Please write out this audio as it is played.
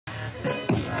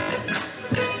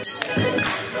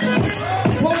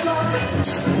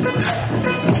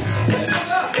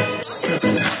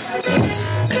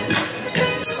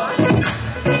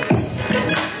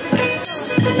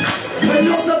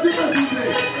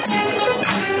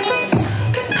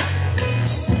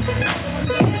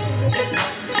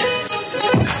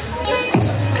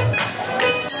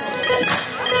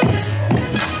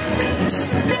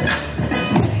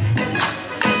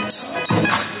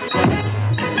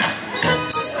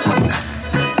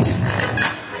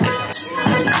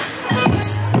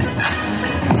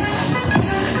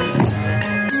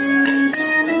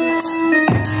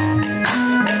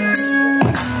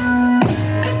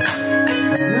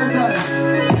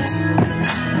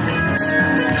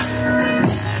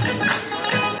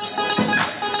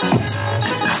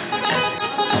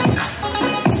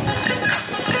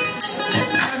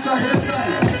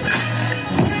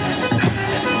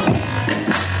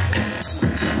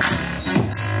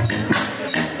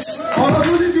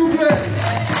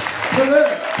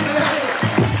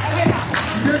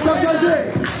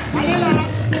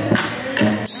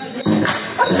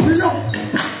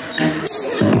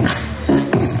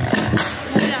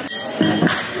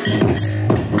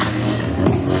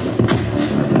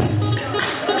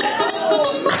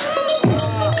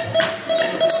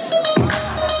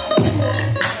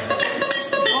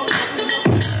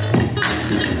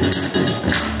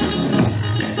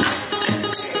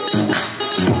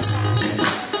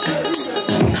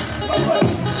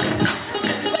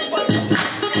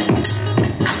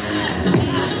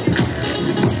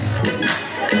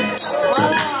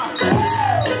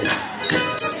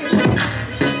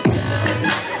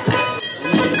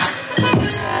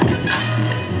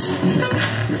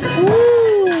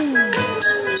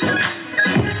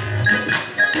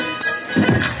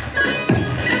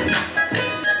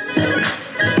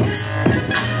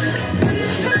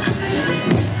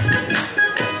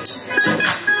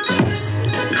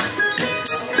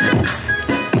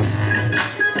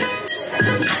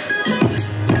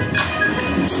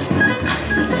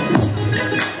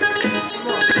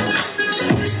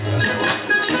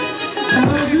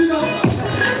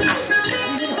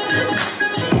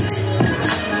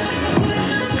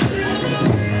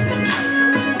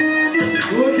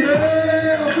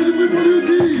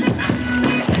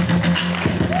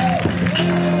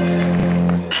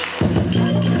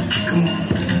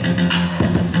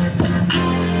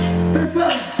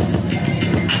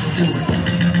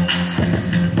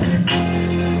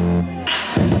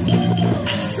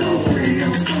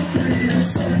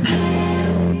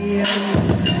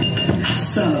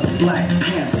Son of a Black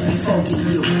Panther, before to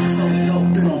you. So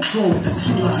dope, been on tour with the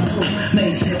TRocke crew.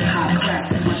 Made hip-hop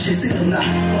classics, my shit still not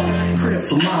crib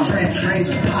for mom, ran trains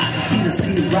with pop. You done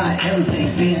see me ride everything,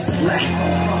 Benz to black, so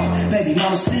chrome. Baby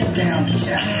mama still down the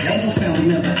jack. Ain't no family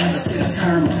member ever said I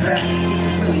turn my back. If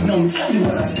you really know me, tell me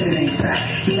what I said ain't fact.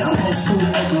 Yeah, I'm old school,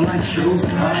 open like shoes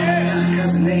and home. Got a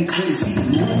cousin named Chris, he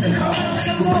be moving home.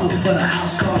 We do it for the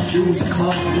house, cars, jewels, and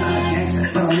clothes. I'm not a gangster,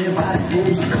 but I live by the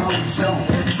rules and codes. Don't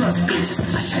trust bitches,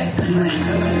 I shake the lanes.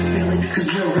 I love to feel it, cause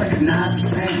we'll recognize the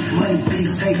same. Money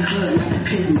beats, stay good, like the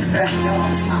pig in your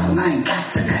backyard. Smile, I ain't back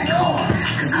to act hard,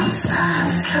 cause I'm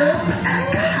size. I'm an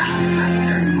alcohol, like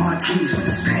dirty martinis with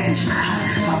the Spanish eyes.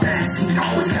 My backseat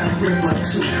always got a rip up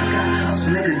too. Got a hustle,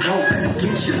 nigga, don't better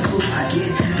get your clue. I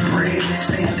get bread,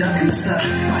 stay ducking the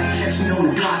suckers. Might catch me on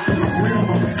the block for the real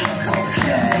motherfuckers.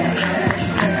 Okay,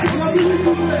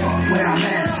 where I'm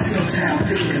at, still town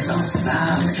big, cause I'm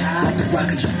size. Like the rock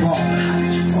at your ball, how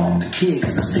did you fall the kid?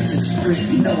 Cause I stick to the script,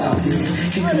 you know how it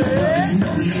is. Here come the brother, you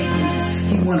know we hating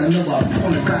this. He wanna know about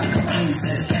pornographic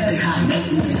acquaintances. They high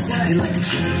maintenance, they like to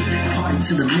kick it. Party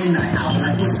till the midnight hour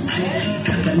like what's some pinky.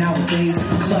 But nowadays,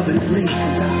 I'm clubbing the least,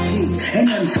 cause I peaked. Ain't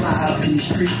nothing fly up in the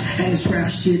streets. And this rap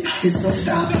shit is so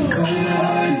stop and go.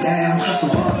 Up and down,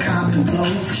 hustle hard, cop and blow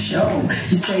for sure.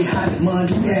 You say how did man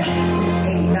do that?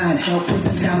 Since 89, help put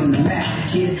the town on the map.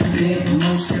 Get big,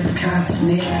 most every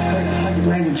continent. Heard 100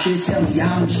 languages, tell me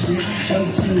I'm the shit.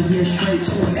 18 years straight,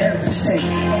 touring every state.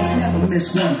 Ain't never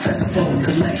missed one festival with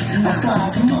delay. I fly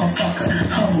as a motherfucker,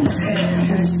 humble as hell.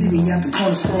 You won't see me at the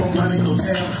corner store, running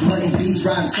hotels. Money bees,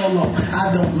 riding solo,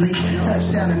 I don't leave.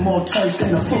 Touchdown and more turfs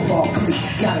than a football cleat.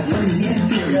 Got a 3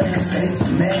 in theory, cause they was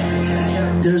mad.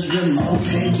 There's really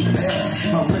okay, get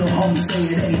best. My real homies say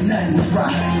it ain't nothing to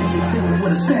rock. If you're dealing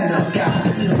with a stand-up guy,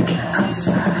 I'm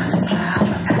size.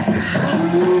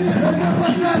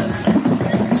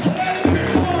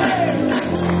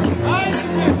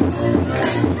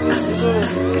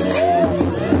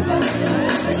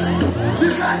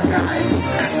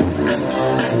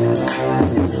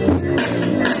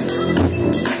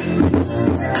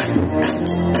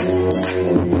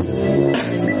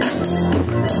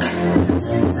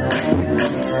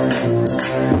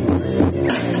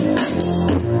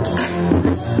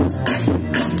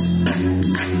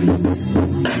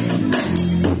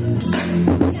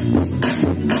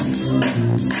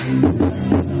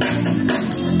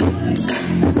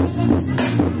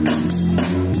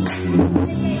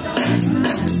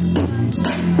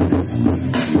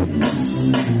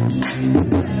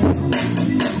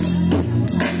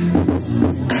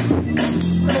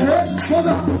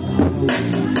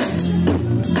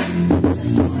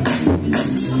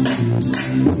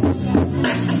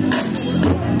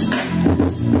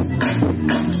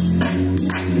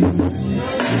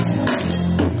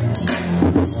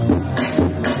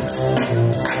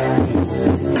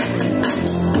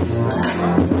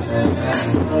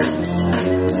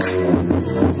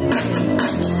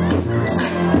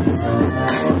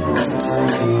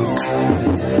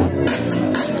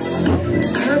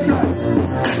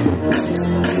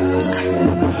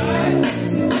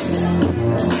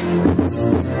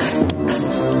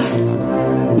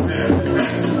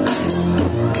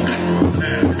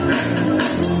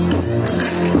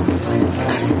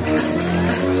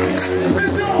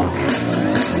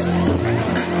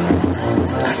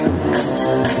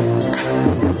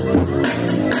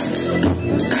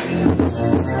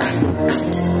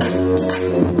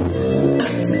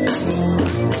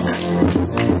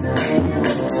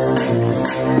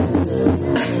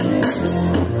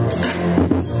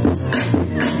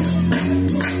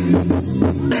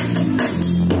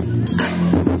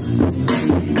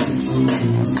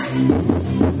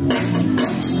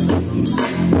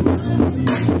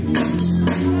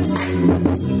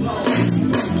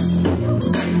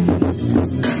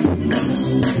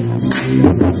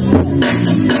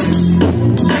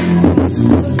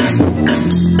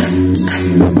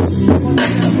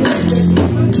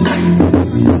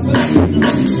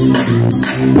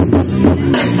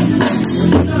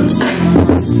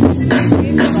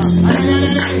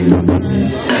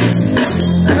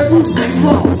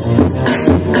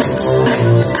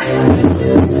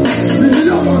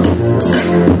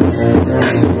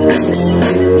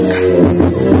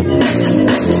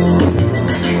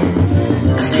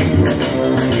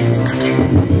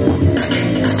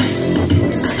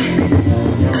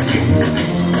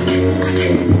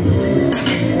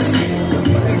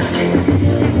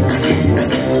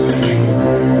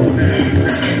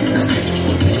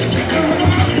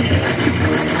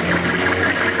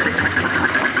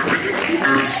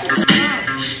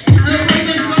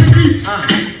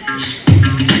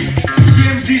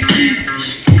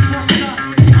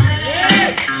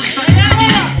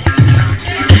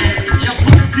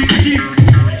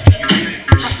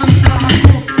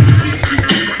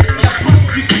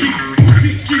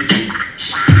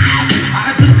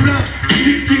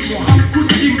 Mon rap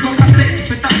coaching dans ta tête, tu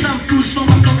fais ta dame tout sans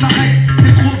maintenant t'arrêtes.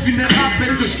 T'es trop vulnérable,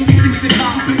 bête de victime c'est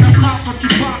rare. Tu fais ta trappe quand tu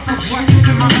parles, ça se voit que tu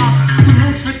fais ma rap. Tout le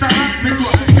monde fait ta race, mais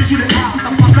toi, tu joues les armes.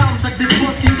 T'as pas d'armes, t'as que des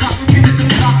potes qui grappent, qui détonnent.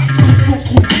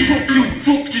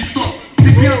 Faut que tu stop.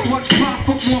 C'est bien toi que je parle,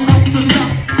 faut que mon rap te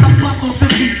tape. T'as pas ton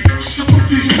service, surtout que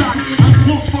tu stagnes. Un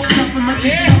gros force, ça peut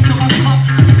m'inquiéter, te rattrape.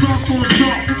 Dans ton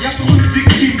genre, y'a trop de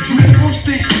victimes. Je voulais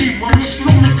projeter chic, moi mon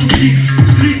flow me critique.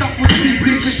 Street à faux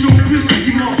ciblé, j'ai chaud plus le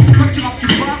dimanche. Quand tu rappes, tu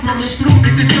parles, moi mon flow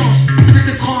est étanche.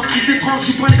 C'est étrange,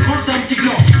 je vois les grands d'un petit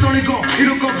gland. Sans les gants, et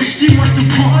le corps victime, moi je te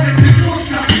prends. Avec les fausses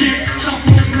quartiers, ta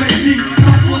fausse bling,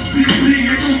 ta fausse bling bling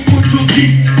et ton faux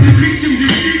jogging. Des victimes du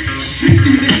shit,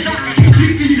 victimes des chats,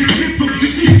 victimes des clips, donc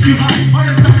victimes du rap.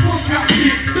 Enlève ta fausse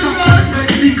quartier, ta fausse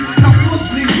bling, ta fausse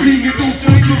bling bling et ton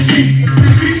faux jogging.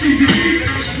 Des victimes du shit,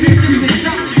 victimes des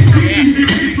chats, victimes des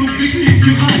clips, donc victimes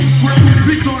du rap. Moi mon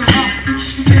but dans le rap,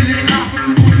 c'est les rap.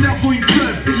 Ton cerveau une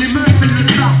gueule, et les meufs elles le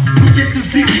savent. Donc elles te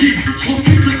victiment,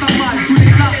 profite de ta maille, tous les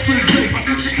gars se le feuille, parce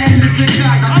que c'est elle les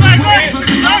véganes.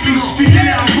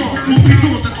 Avant, mon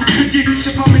bidon, t'as trop crédit,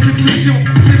 c'est pas mes dépressions,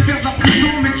 c'est faire de la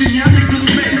prison, mais tu n'y as avec 2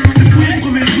 semaines. Depuis le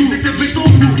premier jour, c'était béton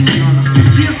pour. Tu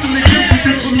tires sur les gars, t'es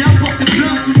le premier à porter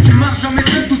plainte. Tu marches jamais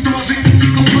seul, tout le temps avec tes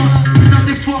petits copains. Putain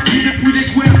d'efforts, tu dépouilles les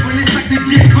joueurs, prends les sacs des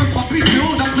billets, 23 piges, mais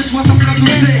oh, d'après toi, t'as plein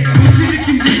d'oseille. Aussi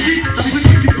victime des shit, d'après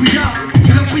toi, tu bouillards.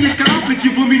 Tu l'as payé le canard, mais tu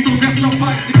vomis ton verre de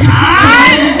champagne. C'est qui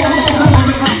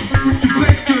tu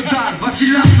baisses que dalle, vas-y,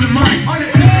 lâche le mic.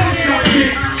 Enlève les fausses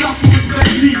quartiers, ta fausse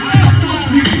belle ta fausse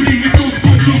bling et ton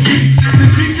faux jogging. Des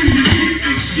victimes du shit,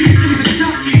 victimes des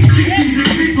chats, victimes des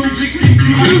clips, donc victimes du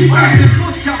rap. Enlève les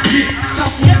fausses quartiers, ta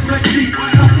fausse belle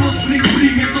ta fausse bling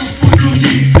bling et ton faux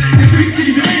jogging. Des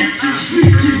victimes du shit,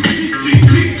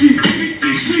 victimes.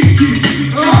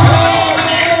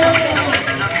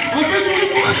 On fait du bruit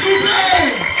pour un couplet.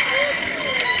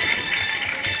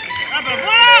 Ah bah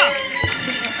voilà.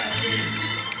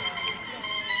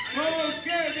 Ok,